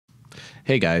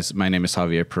Hey guys, my name is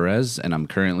Javier Perez, and I'm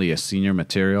currently a senior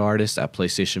material artist at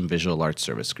PlayStation Visual Arts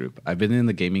Service Group. I've been in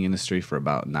the gaming industry for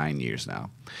about 9 years now.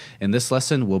 In this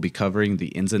lesson, we'll be covering the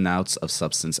ins and outs of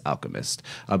Substance Alchemist.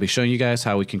 I'll be showing you guys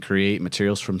how we can create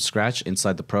materials from scratch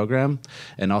inside the program,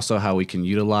 and also how we can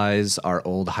utilize our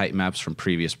old height maps from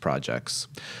previous projects.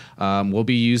 We'll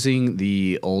be using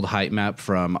the old height map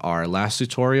from our last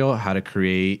tutorial, how to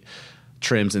create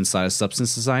trims inside of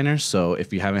Substance Designer. So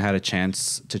if you haven't had a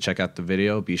chance to check out the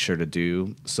video, be sure to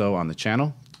do so on the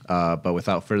channel. But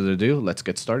without further ado, let's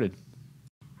get started.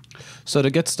 So to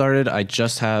get started, I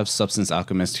just have Substance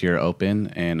Alchemist here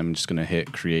open, and I'm just going to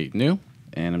hit Create New,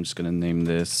 and I'm just going to name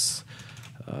this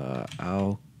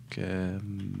Alchemist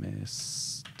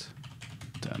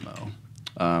Demo.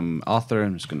 Author,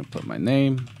 I'm just going to put my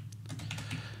name,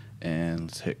 and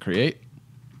let's hit Create.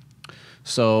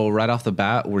 So right off the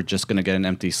bat, we're just going to get an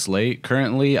empty slate.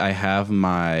 Currently, I have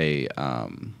my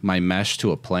my mesh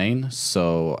to a plane.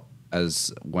 So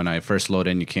as when I first load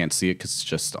in, you can't see it because it's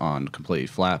just on completely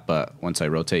flat. But once I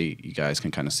rotate, you guys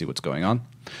can kind of see what's going on.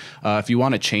 If you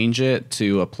want to change it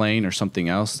to a plane or something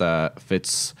else that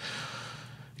fits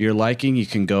your liking, you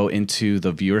can go into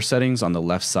the viewer settings on the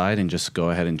left side and just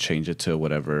go ahead and change it to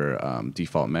whatever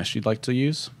default mesh you'd like to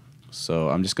use. So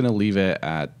I'm just going to leave it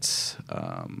at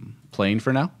plane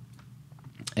for now.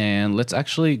 And let's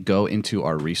actually go into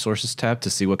our resources tab to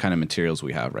see what kind of materials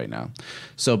we have right now.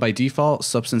 So by default,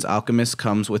 Substance Alchemist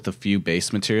comes with a few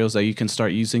base materials that you can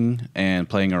start using and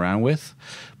playing around with.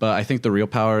 But I think the real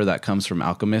power that comes from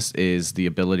Alchemist is the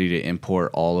ability to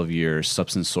import all of your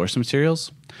Substance source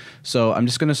materials. So I'm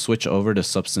just going to switch over to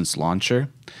Substance Launcher.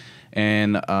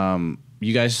 And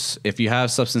you guys, if you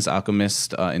have Substance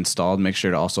Alchemist installed, make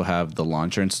sure to also have the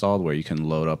launcher installed where you can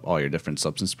load up all your different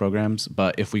Substance programs.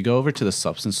 But if we go over to the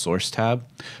Substance Source tab,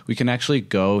 we can actually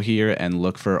go here and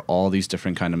look for all these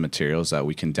different kind of materials that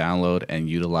we can download and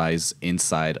utilize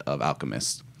inside of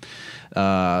Alchemist.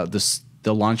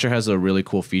 The launcher has a really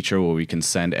cool feature where we can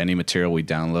send any material we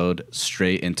download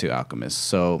straight into Alchemist.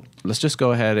 So let's just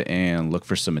go ahead and look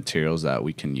for some materials that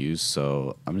we can use.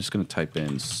 So I'm just going to type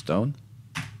in stone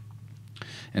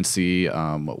and see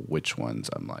which ones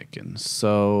I'm liking.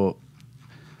 So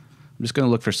I'm just going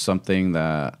to look for something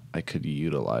that I could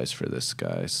utilize for this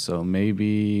guy. So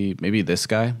maybe this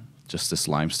guy, just this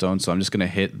limestone. So I'm just going to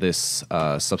hit this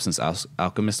Substance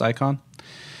Alchemist icon.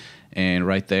 And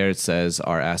right there it says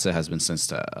our asset has been sent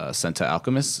to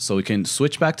Alchemist. So we can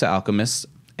switch back to Alchemist.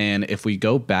 And if we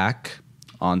go back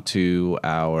onto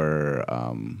our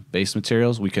base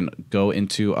materials, we can go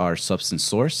into our Substance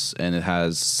Source, and it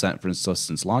has sent from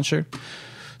Substance Launcher.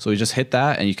 So we just hit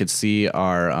that, and you can see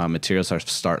our materials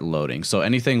start loading. So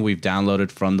anything we've downloaded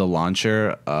from the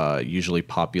launcher usually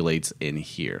populates in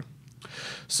here.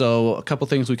 So a couple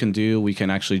things we can do. We can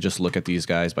actually just look at these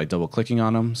guys by double clicking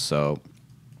on them. So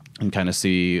and kind of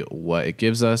see what it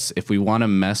gives us. If we want to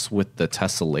mess with the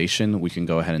tessellation, we can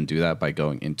go ahead and do that by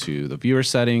going into the viewer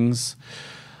settings,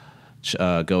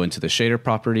 go into the shader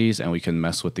properties, and we can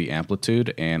mess with the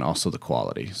amplitude and also the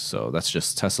quality. So that's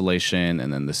just tessellation,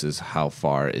 and then this is how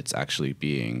far it's actually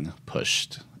being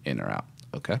pushed in or out.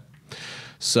 Okay.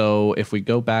 So if we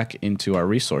go back into our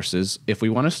resources, if we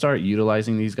want to start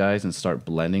utilizing these guys and start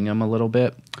blending them a little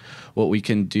bit, what we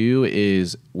can do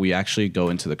is we actually go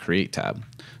into the Create tab.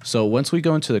 So once we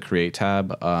go into the Create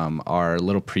tab, our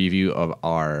little preview of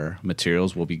our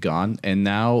materials will be gone. And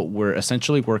now we're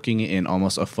essentially working in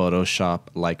almost a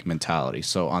Photoshop-like mentality.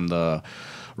 So on the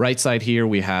right side here,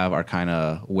 we have our kind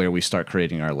of where we start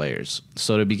creating our layers.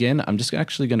 So to begin, I'm just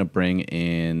actually going to bring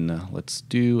in, let's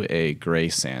do a gray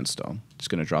sandstone. Just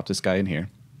going to drop this guy in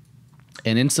here.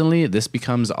 And instantly, this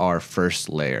becomes our first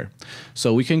layer.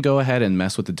 So we can go ahead and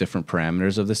mess with the different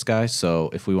parameters of this guy. So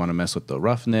if we want to mess with the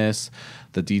roughness,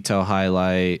 the detail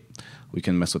highlight, we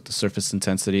can mess with the surface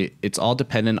intensity. It's all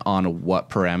dependent on what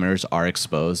parameters are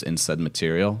exposed in said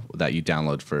material that you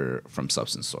download from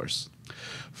Substance Source.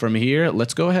 From here,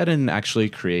 let's go ahead and actually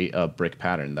create a brick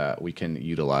pattern that we can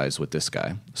utilize with this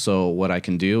guy. So what I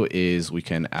can do is we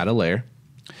can add a layer,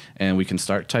 and we can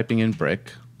start typing in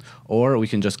brick. Or we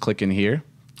can just click in here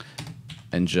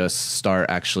and just start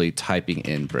actually typing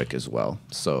in brick as well.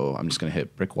 So I'm just going to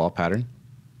hit brick wall pattern.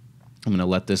 I'm going to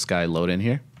let this guy load in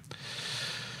here.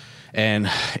 And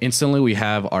instantly we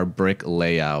have our brick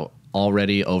layout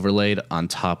already overlaid on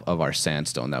top of our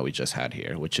sandstone that we just had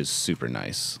here, which is super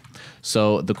nice.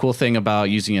 So the cool thing about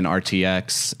using an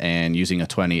RTX and using a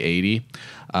 2080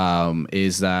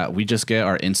 is that we just get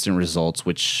our instant results,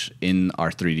 which in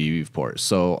our 3D viewport.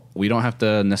 So we don't have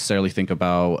to necessarily think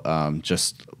about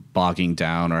just bogging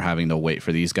down or having to wait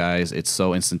for these guys. It's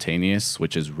so instantaneous,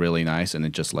 which is really nice, and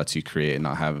it just lets you create and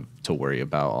not have to worry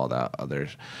about all that other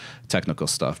technical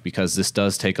stuff, because this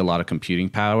does take a lot of computing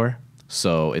power.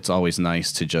 So it's always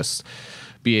nice to just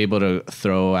be able to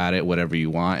throw at it whatever you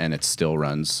want, and it still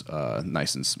runs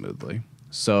nice and smoothly.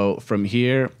 So from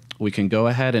here, we can go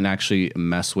ahead and actually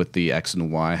mess with the X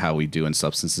and Y how we do in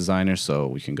Substance Designer. So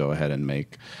we can go ahead and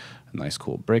make a nice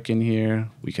cool brick in here.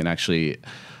 We can actually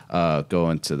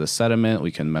go into the sediment.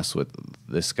 We can mess with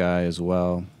this guy as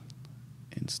well.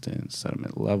 Instant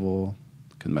sediment level.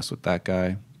 Can mess with that guy.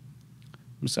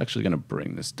 I'm just actually going to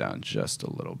bring this down just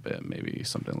a little bit, maybe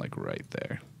something like right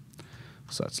there.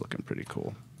 So that's looking pretty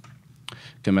cool.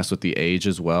 Can mess with the age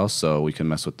as well, so we can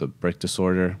mess with the brick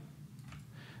disorder.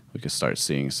 We can start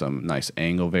seeing some nice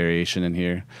angle variation in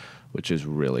here, which is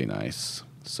really nice.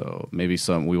 So maybe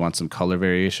we want some color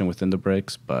variation within the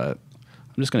bricks, but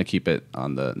I'm just going to keep it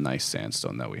on the nice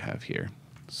sandstone that we have here.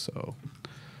 So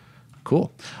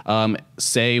cool.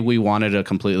 Say we wanted to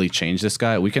completely change this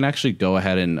guy. We can actually go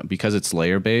ahead and, because it's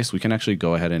layer based, we can actually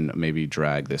go ahead and maybe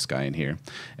drag this guy in here.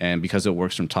 And because it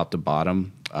works from top to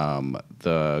bottom,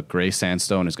 the gray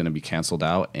sandstone is going to be canceled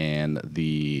out, and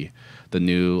the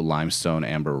new limestone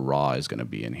amber raw is going to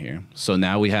be in here. So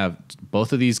now we have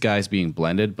both of these guys being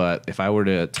blended, but if I were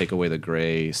to take away the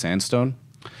gray sandstone,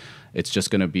 it's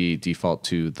just going to be default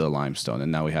to the limestone,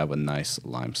 and now we have a nice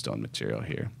limestone material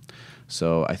here.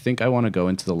 So I think I want to go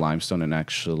into the limestone and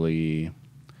actually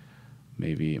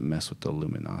maybe mess with the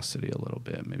luminosity a little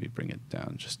bit, maybe bring it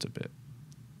down just a bit,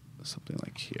 something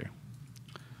like here.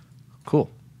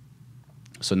 Cool.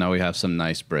 So now we have some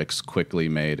nice bricks quickly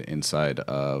made inside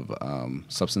of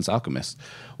Substance Alchemist.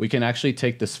 We can actually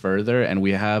take this further, and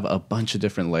we have a bunch of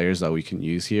different layers that we can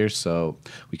use here. So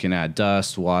we can add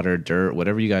dust, water, dirt,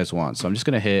 whatever you guys want. So I'm just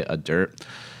going to hit a dirt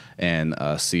and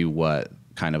see what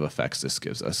kind of effects this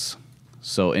gives us.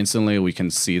 So instantly we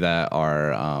can see that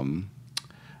our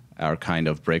kind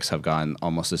of bricks have gotten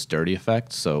almost this dirty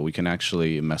effect. So we can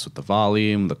actually mess with the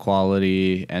volume, the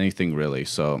quality, anything really.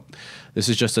 So this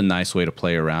is just a nice way to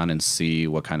play around and see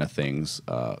what kind of things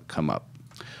come up.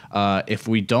 If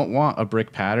we don't want a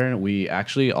brick pattern, we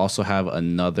actually also have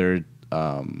another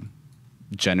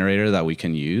generator that we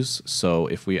can use. So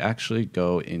if we actually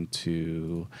go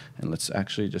into, and let's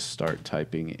actually just start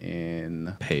typing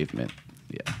in pavement.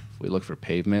 Yeah, if we look for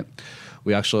pavement,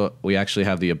 we actually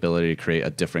have the ability to create a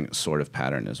different sort of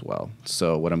pattern as well.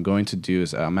 So what I'm going to do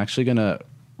is I'm actually going to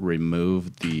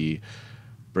remove the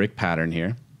brick pattern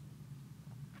here,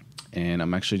 and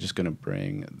I'm actually just going to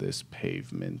bring this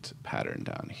pavement pattern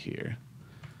down here.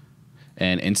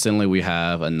 And instantly we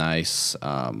have a nice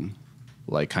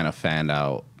like kind of fanned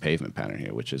out pavement pattern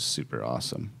here, which is super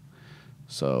awesome.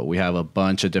 So we have a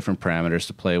bunch of different parameters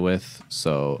to play with.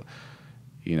 So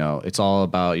you know, it's all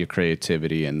about your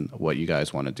creativity and what you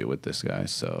guys want to do with this guy.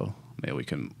 So maybe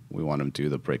we want to do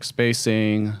the brick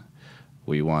spacing.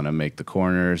 We want to make the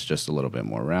corners just a little bit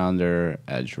more rounder,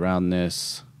 edge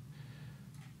roundness.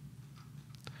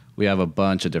 We have a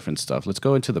bunch of different stuff. Let's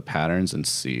go into the patterns and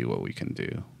see what we can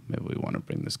do. Maybe we want to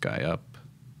bring this guy up.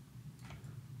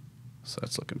 So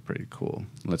that's looking pretty cool.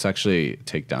 Let's actually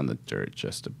take down the dirt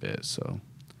just a bit. So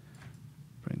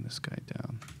bring this guy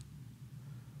down.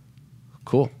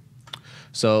 Cool.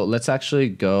 So let's actually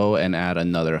go and add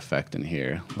another effect in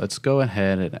here. Let's go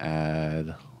ahead and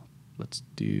add, let's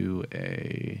do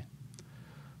a,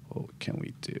 what can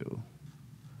we do?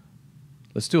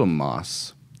 Let's do a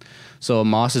moss. So a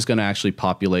moss is going to actually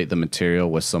populate the material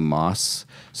with some moss,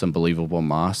 some believable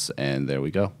moss, and there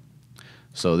we go.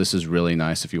 So this is really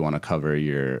nice if you want to cover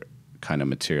your kind of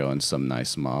material in some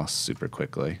nice moss super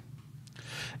quickly.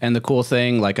 And the cool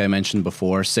thing, like I mentioned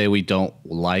before, say we don't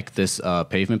like this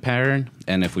pavement pattern,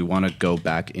 and if we want to go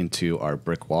back into our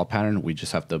brick wall pattern, we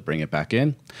just have to bring it back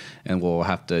in, and we'll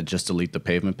have to just delete the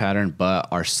pavement pattern, but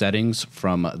our settings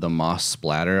from the moss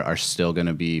splatter are still going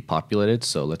to be populated.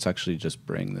 So let's actually just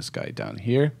bring this guy down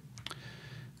here.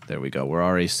 There we go. We're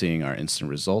already seeing our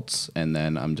instant results, and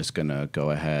then I'm just going to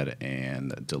go ahead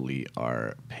and delete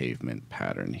our pavement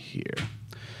pattern here.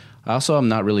 Also, I'm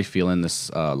not really feeling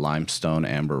this limestone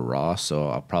amber raw, so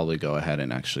I'll probably go ahead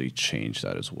and actually change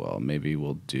that as well. Maybe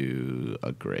we'll do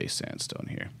a gray sandstone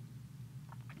here.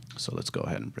 So let's go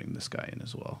ahead and bring this guy in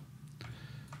as well.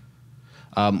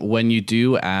 When you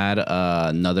do add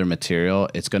another material,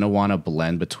 it's going to want to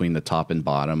blend between the top and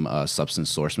bottom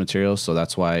substance source materials. So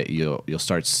that's why you'll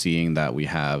start seeing that we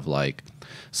have like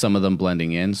some of them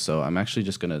blending in. So I'm actually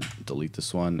just going to delete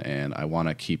this one, and I want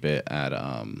to keep it at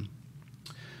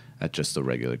just the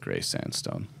regular gray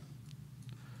sandstone.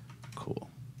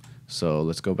 Cool. So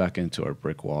let's go back into our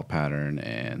brick wall pattern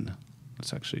and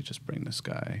let's actually just bring this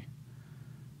guy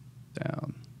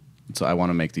down. So I want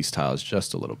to make these tiles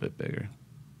just a little bit bigger.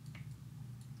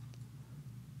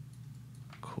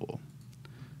 Cool.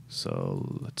 So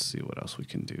let's see what else we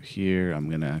can do here. I'm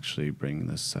going to actually bring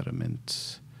the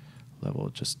sediment level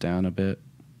just down a bit.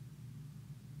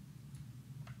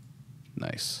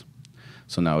 Nice.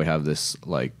 So now we have this,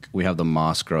 like, we have the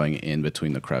moss growing in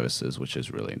between the crevices, which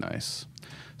is really nice.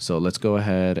 So let's go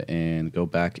ahead and go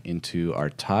back into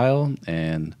our tile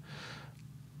and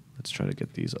let's try to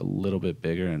get these a little bit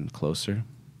bigger and closer.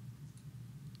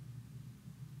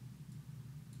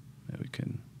 Maybe we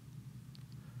can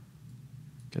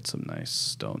get some nice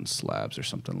stone slabs or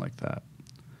something like that.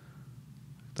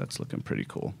 That's looking pretty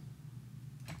cool.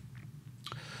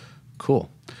 Cool.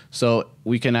 So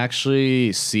we can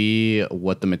actually see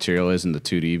what the material is in the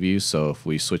 2D view. So if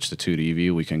we switch to 2D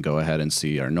view, we can go ahead and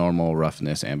see our normal,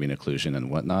 roughness, ambient occlusion, and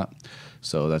whatnot.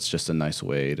 So that's just a nice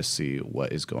way to see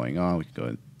what is going on. We can go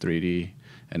in 3D,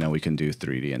 and then we can do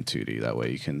 3D and 2D. That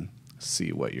way you can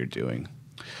see what you're doing.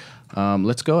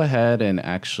 Let's go ahead and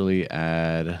actually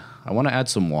add, I want to add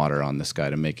some water on this guy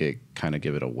to make it kind of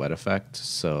give it a wet effect.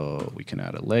 So we can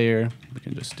add a layer. We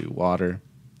can just do water.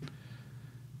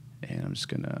 And I'm just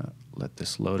going to let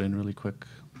this load in really quick.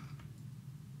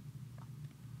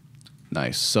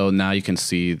 Nice. So now you can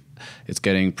see it's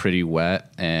getting pretty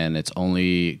wet and it's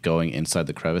only going inside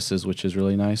the crevices, which is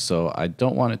really nice. So I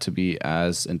don't want it to be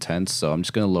as intense. So I'm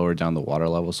just going to lower down the water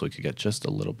level so we could get just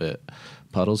a little bit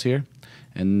puddles here.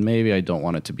 And maybe I don't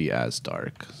want it to be as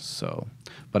dark. So,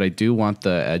 but I do want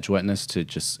the edge wetness to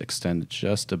just extend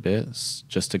just a bit,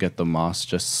 just to get the moss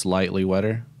just slightly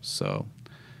wetter. So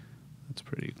that's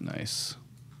pretty nice.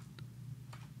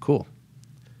 Cool.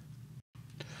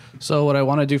 So what I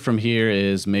want to do from here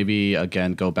is maybe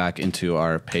again go back into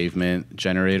our pavement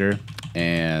generator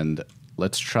and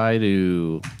let's try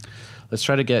to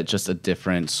get just a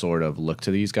different sort of look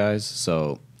to these guys.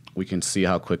 So we can see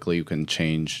how quickly you can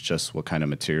change just what kind of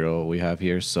material we have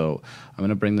here. So I'm going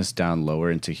to bring this down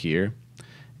lower into here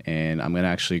and I'm going to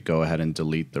actually go ahead and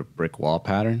delete the brick wall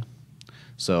pattern.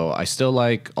 So I still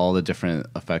like all the different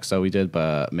effects that we did,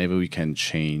 but maybe we can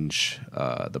change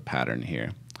the pattern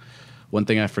here. One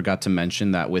thing I forgot to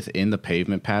mention that within the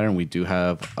pavement pattern, we do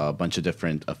have a bunch of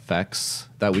different effects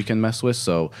that we can mess with.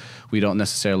 So we don't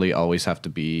necessarily always have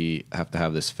to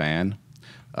have this fan.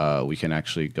 We can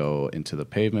actually go into the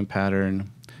pavement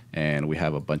pattern and we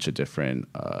have a bunch of different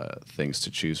things to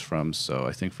choose from. So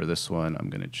I think for this one, I'm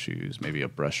going to choose maybe a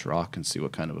brush rock and see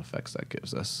what kind of effects that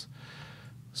gives us.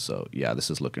 So yeah, this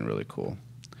is looking really cool.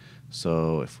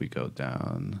 So if we go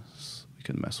down, we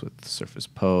can mess with surface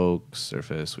poke,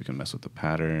 surface, we can mess with the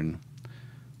pattern,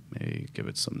 maybe give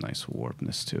it some nice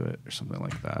warpness to it or something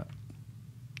like that.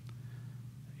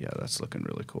 Yeah, that's looking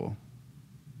really cool.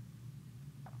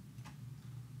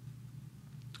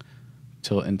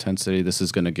 Tilt intensity, this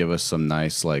is going to give us some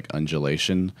nice like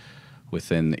undulation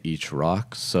within each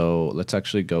rock. So let's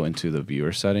actually go into the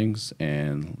viewer settings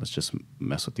and let's just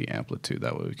mess with the amplitude.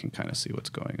 That way we can kind of see what's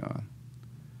going on.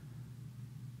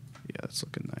 Yeah, that's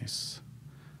looking nice.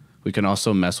 We can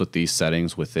also mess with these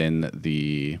settings within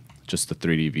just the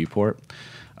 3D viewport.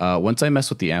 Once I mess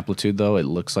with the amplitude though, it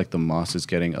looks like the moss is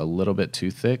getting a little bit too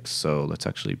thick. So let's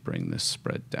actually bring this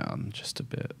spread down just a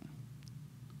bit.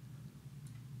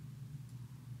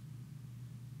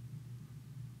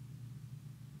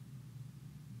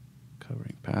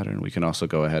 Covering pattern. We can also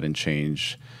go ahead and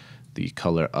change the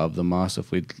color of the moss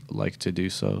if we'd like to do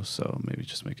so. So maybe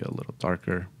just make it a little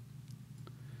darker.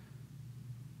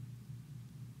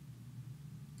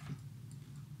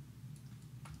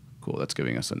 Cool, that's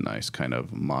giving us a nice kind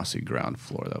of mossy ground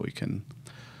floor that we can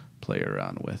play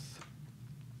around with.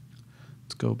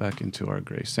 Let's go back into our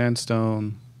gray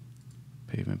sandstone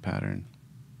pavement pattern.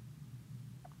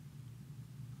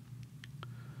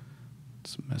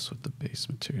 Let's mess with the base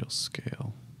material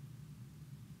scale.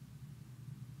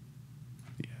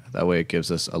 Yeah, that way it gives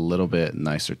us a little bit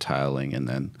nicer tiling and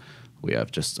then we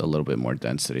have just a little bit more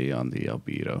density on the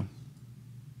albedo.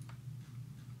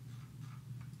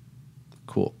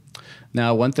 Cool.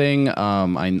 Now, one thing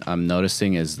I'm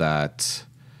noticing is that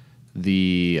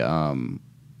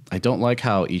I don't like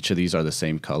how each of these are the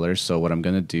same color. So what I'm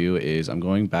going to do is I'm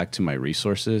going back to my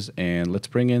resources and let's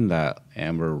bring in that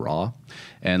amber raw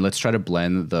and let's try to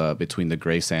blend between the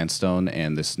gray sandstone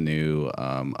and this new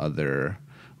other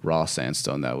raw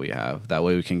sandstone that we have. That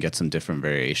way we can get some different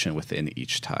variation within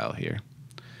each tile here.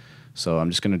 So I'm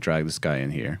just going to drag this guy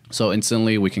in here. So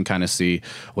instantly we can kind of see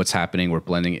what's happening. We're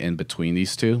blending in between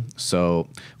these two. So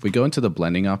if we go into the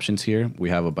blending options here, we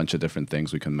have a bunch of different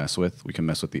things we can mess with. We can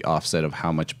mess with the offset of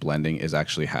how much blending is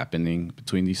actually happening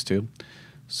between these two.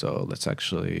 So let's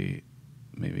actually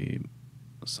maybe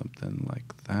something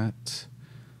like that.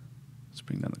 Let's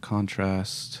bring down the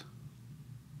contrast.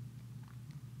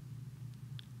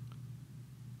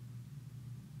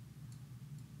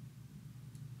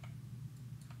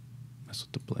 Mess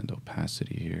with the blend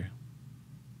opacity here.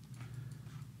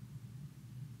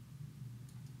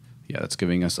 Yeah, that's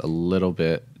giving us a little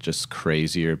bit just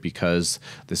crazier because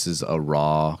this is a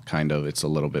raw kind of, it's a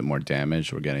little bit more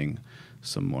damaged. We're getting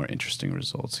some more interesting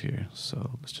results here.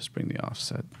 So let's just bring the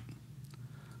offset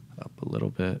up a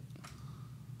little bit.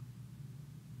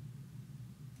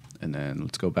 And then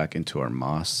let's go back into our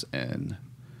moss and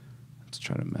let's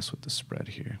try to mess with the spread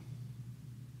here.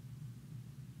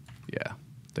 Yeah,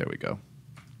 there we go.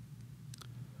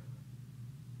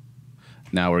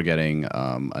 Now we're getting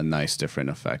a nice different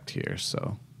effect here.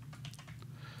 So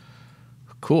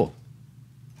cool.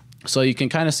 So you can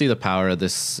kind of see the power of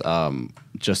this,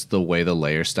 just the way the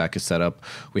layer stack is set up.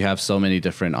 We have so many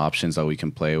different options that we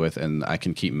can play with, and I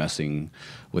can keep messing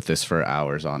with this for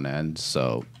hours on end.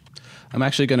 So I'm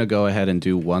actually going to go ahead and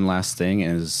do one last thing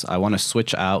is I want to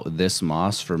switch out this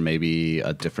moss for maybe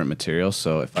a different material.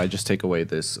 So if I just take away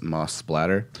this moss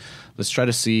splatter, let's try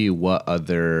to see what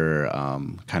other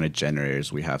kind of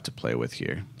generators we have to play with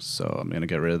here. So I'm going to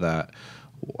get rid of that.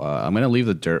 I'm going to leave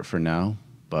the dirt for now,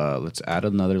 but let's add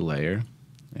another layer.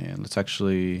 And let's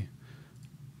actually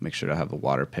make sure to have the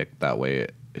water picked. That way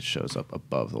it shows up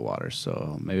above the water.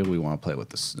 So maybe we want to play with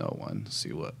the snow one,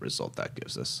 see what result that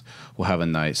gives us. We'll have a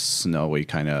nice snowy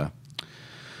kind of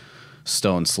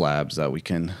stone slabs that we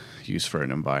can use for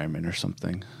an environment or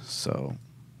something. So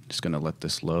just going to let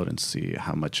this load and see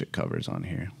how much it covers on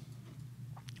here.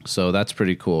 So that's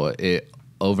pretty cool. It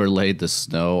overlaid the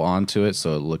snow onto it,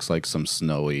 so it looks like some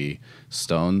snowy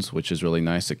stones, which is really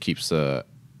nice. It keeps the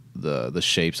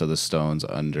shapes of the stones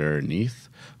underneath,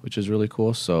 which is really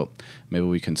cool. So maybe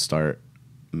we can start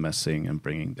messing and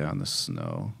bringing down the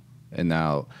snow. And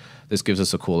now this gives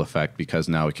us a cool effect because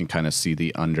now we can kind of see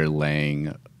the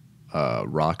underlaying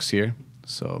rocks here.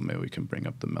 So maybe we can bring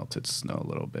up the melted snow a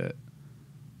little bit.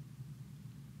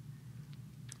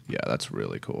 Yeah, that's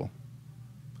really cool.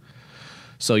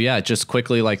 So yeah, just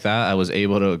quickly like that, I was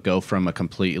able to go from a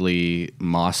completely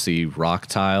mossy rock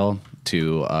tile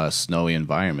to a snowy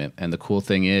environment. And the cool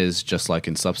thing is, just like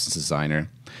in Substance Designer,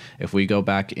 if we go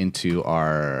back into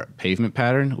our pavement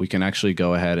pattern, we can actually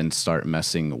go ahead and start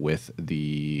messing with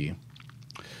the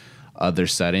other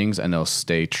settings and they'll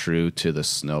stay true to the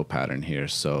snow pattern here.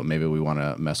 So maybe we want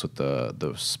to mess with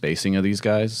the spacing of these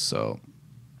guys. So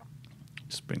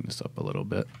just bring this up a little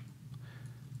bit.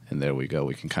 And there we go.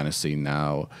 We can kind of see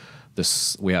now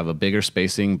this. We have a bigger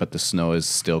spacing, but the snow is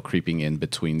still creeping in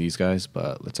between these guys.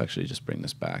 But let's actually just bring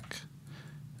this back.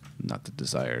 Not the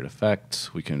desired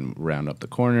effect. We can round up the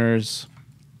corners.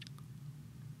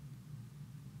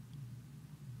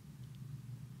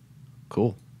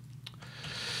 Cool.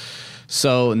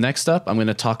 So next up, I'm going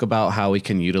to talk about how we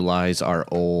can utilize our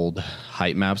old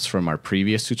height maps from our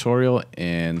previous tutorial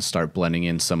and start blending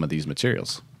in some of these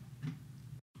materials.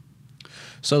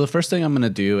 So the first thing I'm going to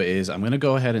do is I'm going to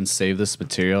go ahead and save this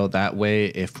material. That way,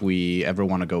 if we ever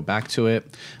want to go back to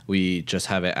it, we just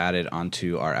have it added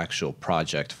onto our actual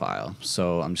project file.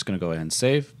 So I'm just going to go ahead and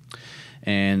save.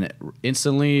 And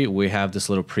instantly, we have this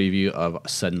little preview of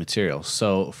said material.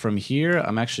 So from here,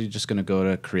 I'm actually just going to go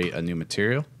to create a new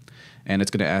material. And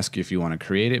it's going to ask you if you want to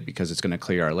create it because it's going to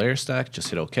clear our layer stack. Just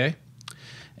hit OK.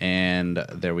 And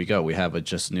there we go. We have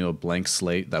a blank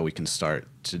slate that we can start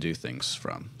to do things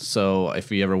from. So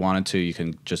if you ever wanted to, you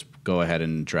can just go ahead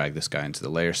and drag this guy into the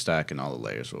layer stack and all the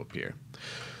layers will appear.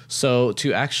 So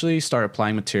to actually start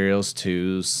applying materials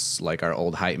to like our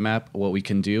old height map, what we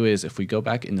can do is if we go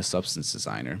back into Substance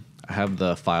Designer, I have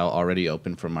the file already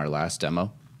open from our last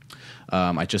demo.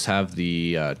 I just have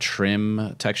the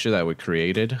trim texture that we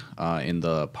created in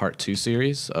the part 2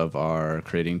 series of our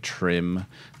creating trim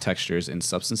textures in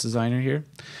Substance Designer here.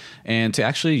 And to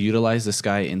actually utilize this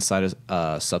guy inside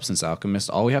of Substance Alchemist,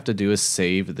 all we have to do is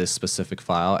save this specific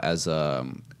file as a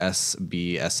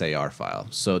SBSAR file.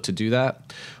 So to do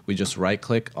that, we just right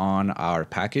click on our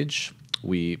package,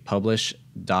 we publish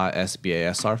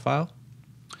 .sbasr file,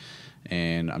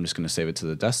 and I'm just going to save it to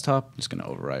the desktop. I'm just going to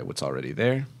overwrite what's already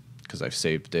there, because I've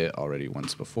saved it already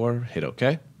once before. Hit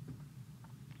OK.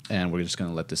 And we're just going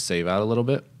to let this save out a little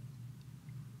bit.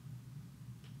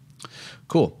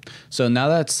 Cool. So now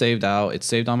that it's saved out, it's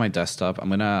saved on my desktop. I'm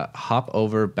going to hop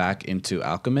over back into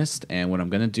Alchemist. And what I'm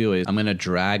going to do is I'm going to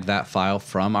drag that file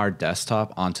from our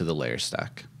desktop onto the layer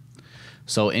stack.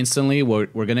 So instantly, we're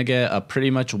going to get a pretty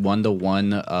much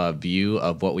one-to-one view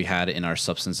of what we had in our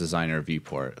Substance Designer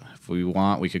viewport. If we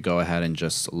want, we could go ahead and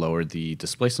just lower the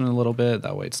displacement a little bit.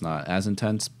 That way it's not as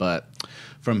intense. But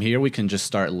from here, we can just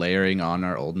start layering on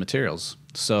our old materials.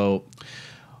 So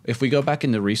if we go back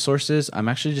into resources, I'm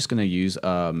actually just going to use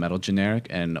a metal generic.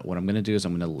 And what I'm going to do is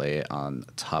I'm going to lay it on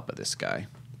top of this guy.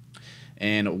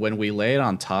 And when we lay it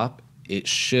on top, it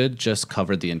should just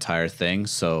cover the entire thing,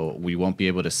 so we won't be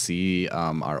able to see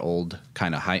our old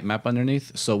kind of height map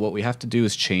underneath. So what we have to do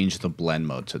is change the blend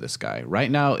mode to this guy.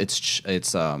 Right now, it's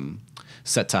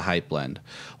set to height blend.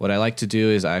 What I like to do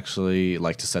is I actually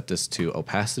like to set this to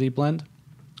opacity blend.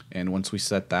 And once we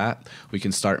set that, we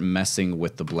can start messing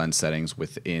with the blend settings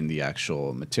within the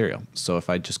actual material. So if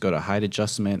I just go to height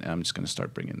adjustment, I'm just going to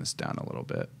start bringing this down a little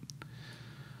bit.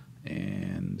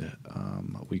 And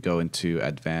we go into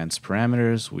advanced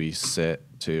parameters. We set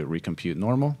to recompute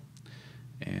normal.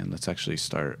 And let's actually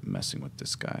start messing with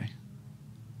this guy.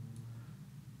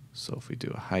 So if we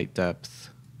do a height depth,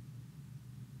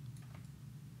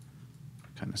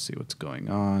 kind of see what's going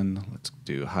on. Let's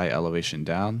do height elevation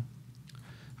down.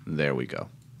 There we go.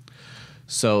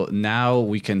 So now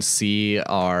we can see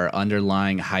our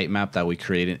underlying height map that we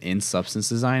created in Substance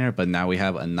Designer, but now we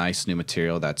have a nice new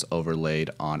material that's overlaid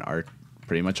on our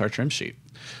pretty much our trim sheet.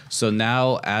 So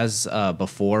now, as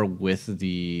before with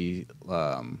the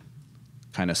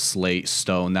kind of slate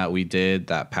stone that we did,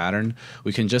 that pattern,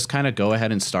 we can just kind of go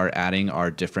ahead and start adding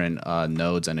our different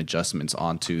nodes and adjustments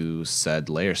onto said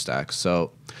layer stack.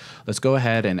 So let's go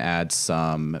ahead and add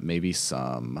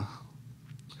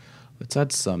let's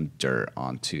add some dirt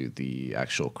onto the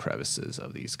actual crevices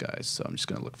of these guys. So I'm just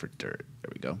going to look for dirt.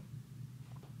 There we go.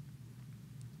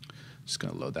 Just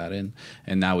going to load that in.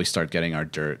 And now we start getting our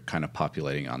dirt kind of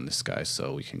populating on this guy.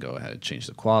 So we can go ahead and change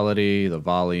the quality, the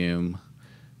volume,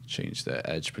 change the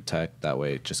edge protect. That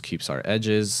way it just keeps our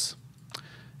edges.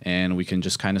 And we can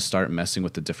just kind of start messing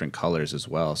with the different colors as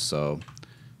well. So,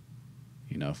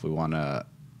 you know, if we want to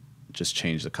just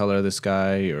change the color of this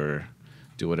guy or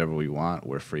do whatever we want,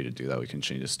 we're free to do that. We can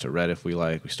change this to red if we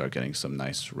like. We start getting some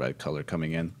nice red color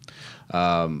coming in.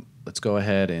 Let's go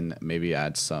ahead and maybe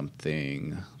add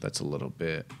something that's a little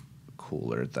bit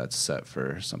cooler that's set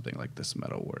for something like this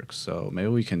metal work. So maybe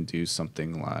we can do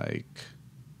something like,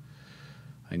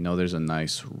 I know there's a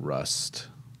nice rust.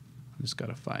 I just got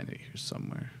to find it here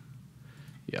somewhere.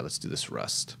 Yeah, let's do this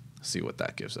rust. See what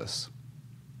that gives us.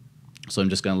 So I'm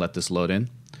just going to let this load in.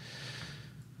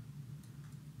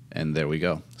 And there we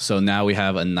go. So now we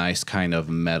have a nice kind of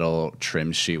metal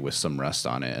trim sheet with some rust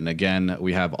on it. And again,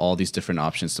 we have all these different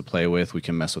options to play with. We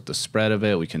can mess with the spread of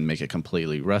it. We can make it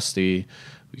completely rusty.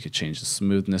 We could change the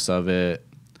smoothness of it,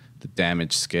 the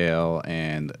damage scale,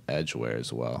 and edge wear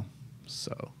as well.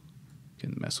 So we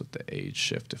can mess with the age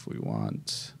shift if we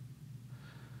want.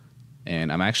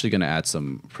 And I'm actually going to add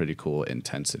some pretty cool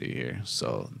intensity here.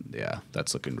 So yeah,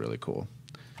 that's looking really cool.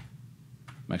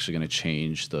 I'm actually going to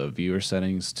change the viewer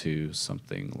settings to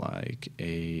something like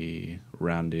a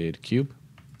rounded cube.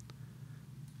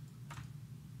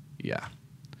 Yeah,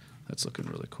 that's looking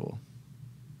really cool.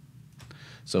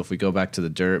 So if we go back to the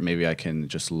dirt, maybe I can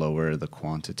just lower the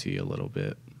quantity a little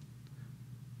bit.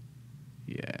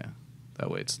 Yeah,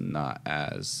 that way it's not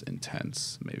as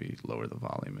intense. Maybe lower the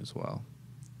volume as well.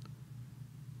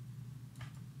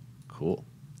 Cool.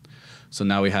 So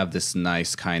now we have this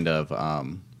nice kind of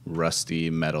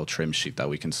rusty metal trim sheet that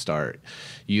we can start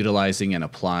utilizing and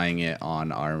applying it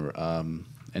on our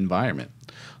environment.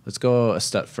 Let's go a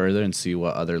step further and see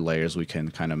what other layers we can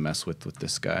kind of mess with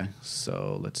this guy.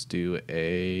 So let's do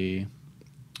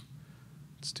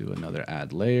another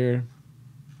add layer.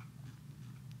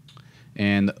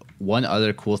 And one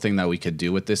other cool thing that we could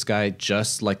do with this guy,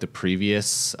 just like the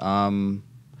previous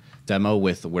demo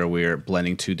with where we're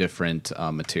blending two different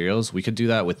materials, we could do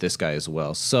that with this guy as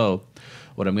well. So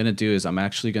what I'm going to do is I'm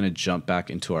actually going to jump back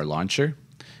into our launcher,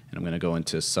 and I'm going to go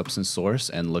into Substance Source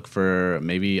and look for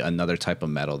maybe another type of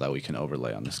metal that we can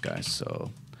overlay on this guy.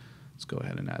 So let's go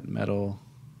ahead and add metal.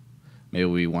 Maybe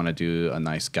we want to do a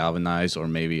nice galvanized or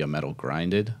maybe a metal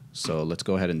grinded. So let's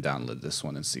go ahead and download this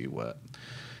one and see what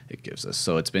it gives us.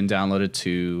 So it's been downloaded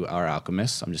to our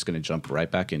Alchemist. I'm just going to jump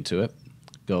right back into it.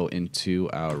 Go into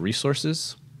our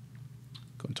resources,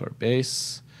 go into our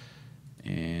base,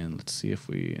 and let's see if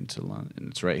we and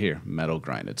it's right here, metal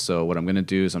grinded. So what I'm going to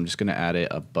do is I'm just going to add it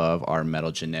above our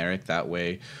metal generic. That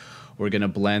way we're going to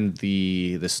blend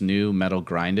this new metal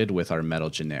grinded with our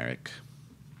metal generic.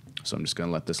 So I'm just going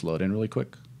to let this load in really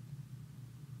quick.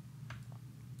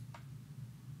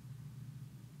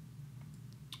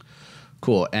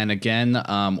 Cool. And again,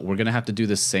 we're going to have to do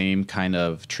the same kind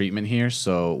of treatment here.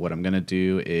 So what I'm going to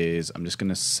do is I'm just going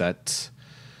to set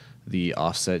the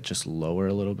offset just lower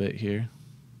a little bit here.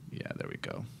 Yeah, there we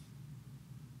go.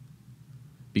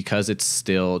 Because it's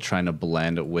still trying to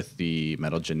blend with the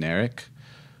metal generic,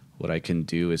 what I can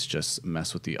do is just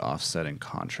mess with the offset and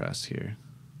contrast here.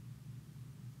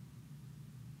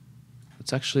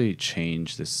 Let's actually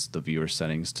change the viewer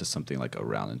settings to something like a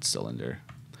rounded cylinder.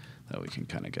 That we can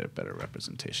kind of get a better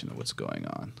representation of what's going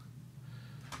on.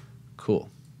 Cool.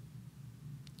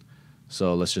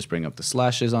 So let's just bring up the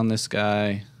slashes on this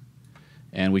guy.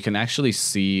 And we can actually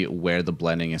see where the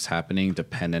blending is happening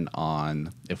dependent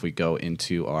on, if we go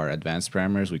into our advanced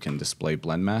parameters, we can display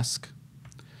blend mask.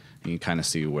 You can kind of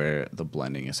see where the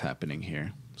blending is happening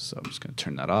here. So I'm just going to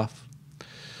turn that off.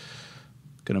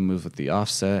 Going to move with the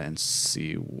offset and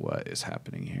see what is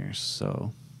happening here.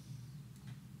 So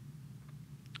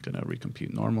going to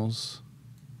recompute normals.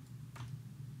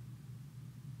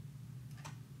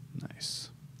 Nice.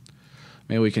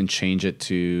 Maybe we can change it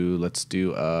to, let's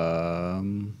do a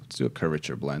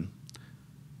curvature blend.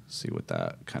 See what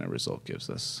that kind of result gives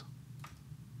us.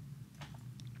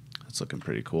 That's looking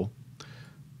pretty cool.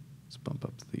 Let's bump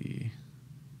up the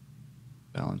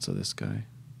balance of this guy.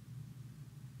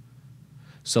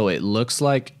 So it looks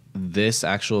like this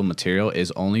actual material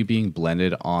is only being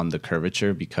blended on the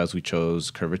curvature because we chose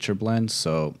curvature blend.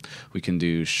 So we can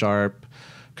do sharp,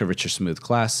 curvature smooth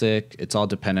classic. It's all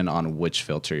dependent on which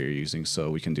filter you're using. So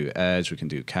we can do edge, we can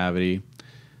do cavity.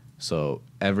 So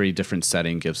every different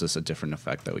setting gives us a different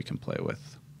effect that we can play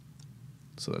with.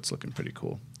 So that's looking pretty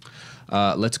cool.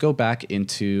 Let's go back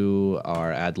into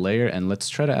our add layer and let's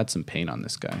try to add some paint on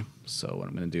this guy. So what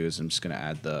I'm going to do is I'm just going to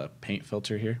add the paint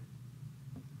filter here.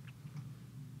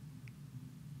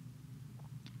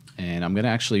 And I'm going to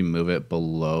actually move it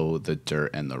below the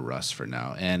dirt and the rust for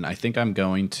now. And I think I'm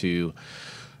going to,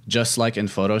 just like in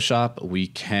Photoshop, we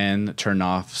can turn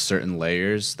off certain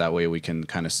layers. That way we can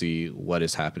kind of see what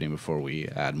is happening before we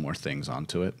add more things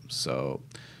onto it. So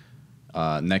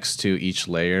next to each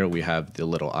layer, we have the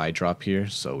little eyedrop here.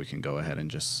 So we can go ahead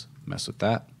and just mess with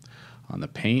that. On the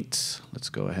paint, let's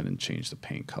go ahead and change the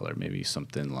paint color. Maybe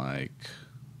something like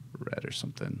red or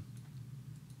something.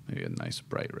 Maybe a nice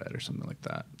bright red or something like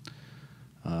that.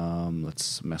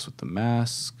 Let's mess with the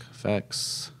mask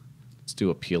effects. Let's do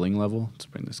a peeling level. Let's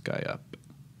bring this guy up.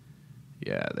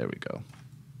 Yeah, there we go.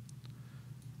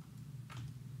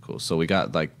 Cool. So we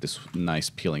got like this nice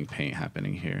peeling paint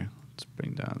happening here. Let's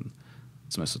bring down,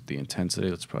 let's mess with the intensity.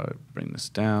 Let's probably bring this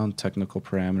down. Technical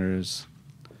parameters.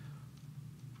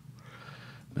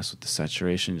 Mess with the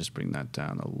saturation. Just bring that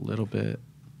down a little bit.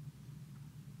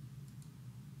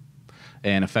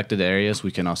 And affected areas,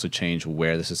 we can also change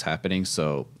where this is happening.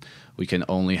 So we can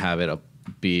only have it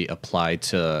be applied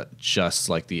to just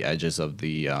like the edges of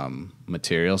the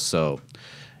material. So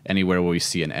anywhere where we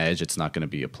see an edge, it's not going to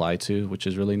be applied to, which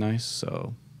is really nice.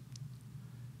 So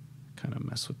kind of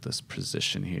mess with this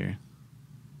position here.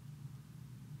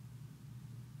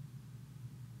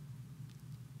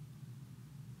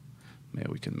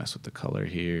 Maybe we can mess with the color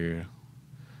here.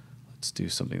 Let's do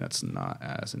something that's not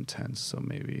as intense. So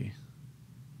maybe...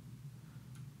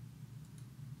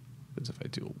 if I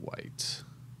do a white.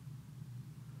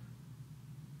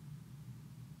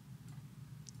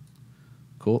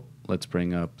 Cool. Let's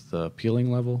bring up the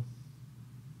peeling level.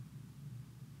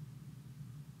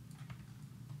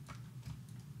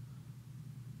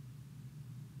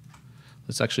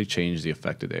 Let's actually change the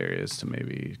affected areas to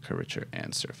maybe curvature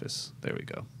and surface. There we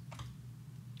go.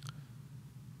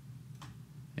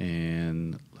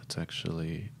 And let's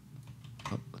actually,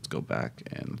 let's go back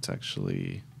and let's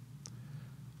actually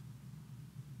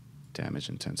damage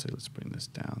intensity, let's bring this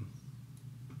down.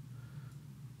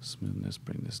 Smoothness,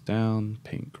 bring this down.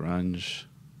 Paint grunge.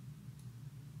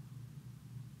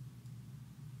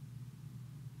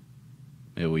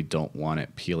 Maybe we don't want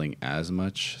it peeling as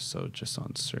much, so just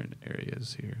on certain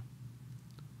areas here.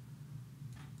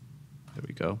 There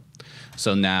we go.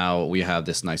 So now we have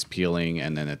this nice peeling,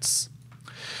 and then it's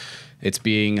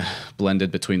being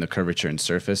blended between the curvature and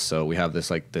surface. So we have this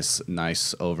like this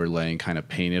nice overlaying kind of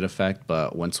painted effect,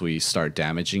 but once we start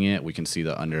damaging it, we can see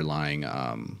the underlying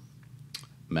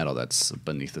metal that's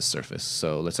beneath the surface.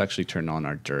 So let's actually turn on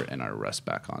our dirt and our rust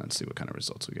back on and see what kind of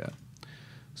results we get.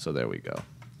 So there we go.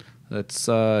 Let's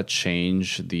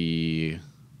change the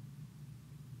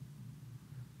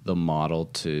model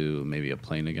to maybe a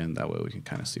plane again. That way we can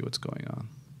kind of see what's going on.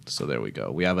 So there we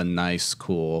go. We have a nice,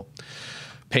 cool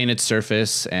painted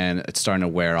surface, and it's starting to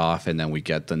wear off, and then we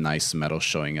get the nice metal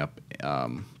showing up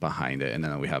behind it, and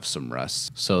then we have some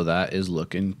rust. So that is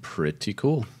looking pretty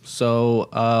cool. So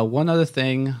one other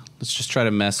thing, let's just try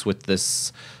to mess with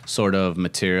this sort of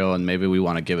material, and maybe we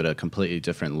want to give it a completely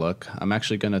different look. I'm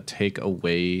actually going to take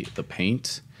away the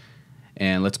paint,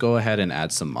 and let's go ahead and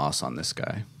add some moss on this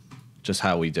guy, just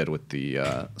how we did with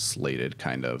the slated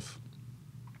kind of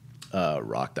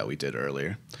rock that we did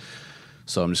earlier.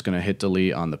 So I'm just going to hit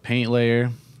delete on the paint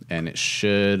layer, and it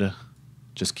should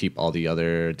just keep all the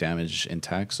other damage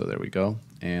intact. So there we go.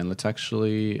 And let's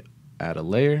actually add a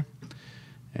layer,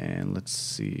 and let's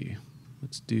see.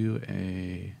 Let's do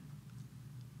a,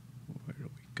 where do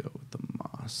we go with the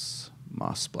moss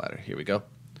splatter? Here we go.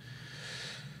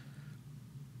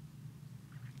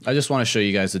 I just want to show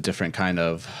you guys the different kind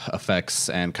of effects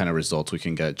and kind of results we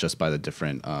can get just by the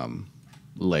different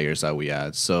layers that we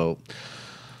add. So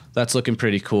that's looking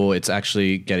pretty cool. It's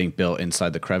actually getting built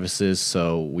inside the crevices,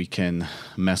 so we can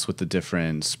mess with the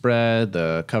different spread,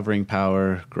 the covering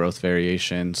power, growth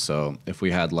variation. So if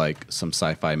we had like some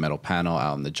sci-fi metal panel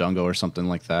out in the jungle or something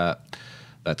like that,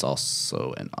 that's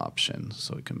also an option.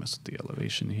 So we can mess with the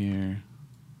elevation here,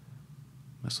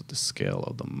 mess with the scale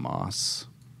of the moss.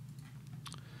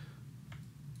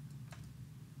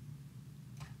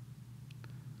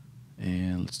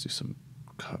 And let's do some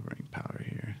covering power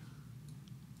here.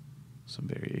 Some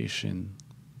variation.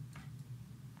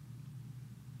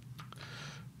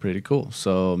 Pretty cool.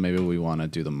 So maybe we want to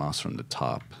do the moss from the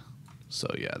top. So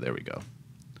yeah, there we go.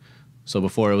 So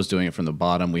before it was doing it from the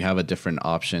bottom, we have a different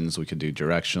options. We could do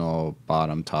directional,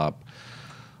 bottom, top,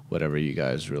 whatever you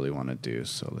guys really want to do.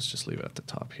 So let's just leave it at the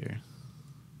top here.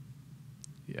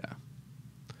 Yeah.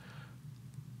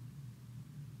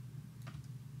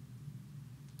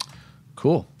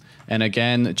 Cool. And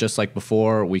again, just like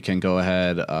before, we can go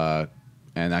ahead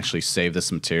and actually save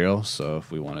this material. So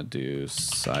if we want to do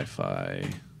sci-fi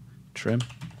trim,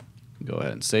 go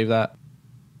ahead and save that.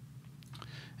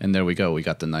 And there we go. We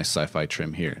got the nice sci-fi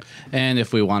trim here. And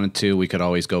if we wanted to, we could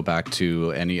always go back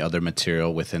to any other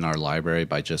material within our library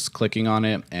by just clicking on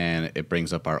it, and it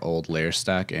brings up our old layer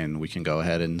stack, and we can go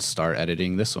ahead and start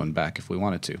editing this one back if we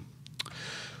wanted to.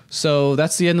 So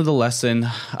that's the end of the lesson.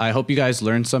 I hope you guys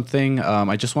learned something.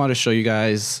 I just wanted to show you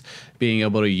guys being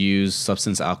able to use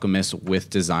Substance Alchemist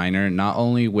with Designer, not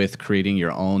only with creating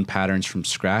your own patterns from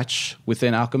scratch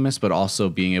within Alchemist, but also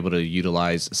being able to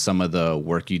utilize some of the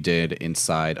work you did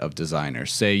inside of Designer.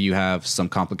 Say you have some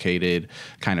complicated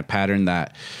kind of pattern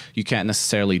that you can't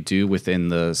necessarily do within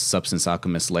the Substance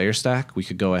Alchemist layer stack. We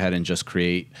could go ahead and just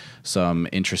create some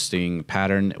interesting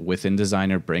pattern within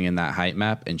Designer, bring in that height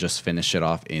map, and just finish it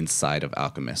off inside of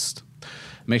Alchemist.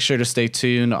 Make sure to stay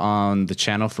tuned on the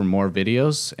channel for more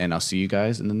videos, and I'll see you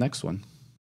guys in the next one.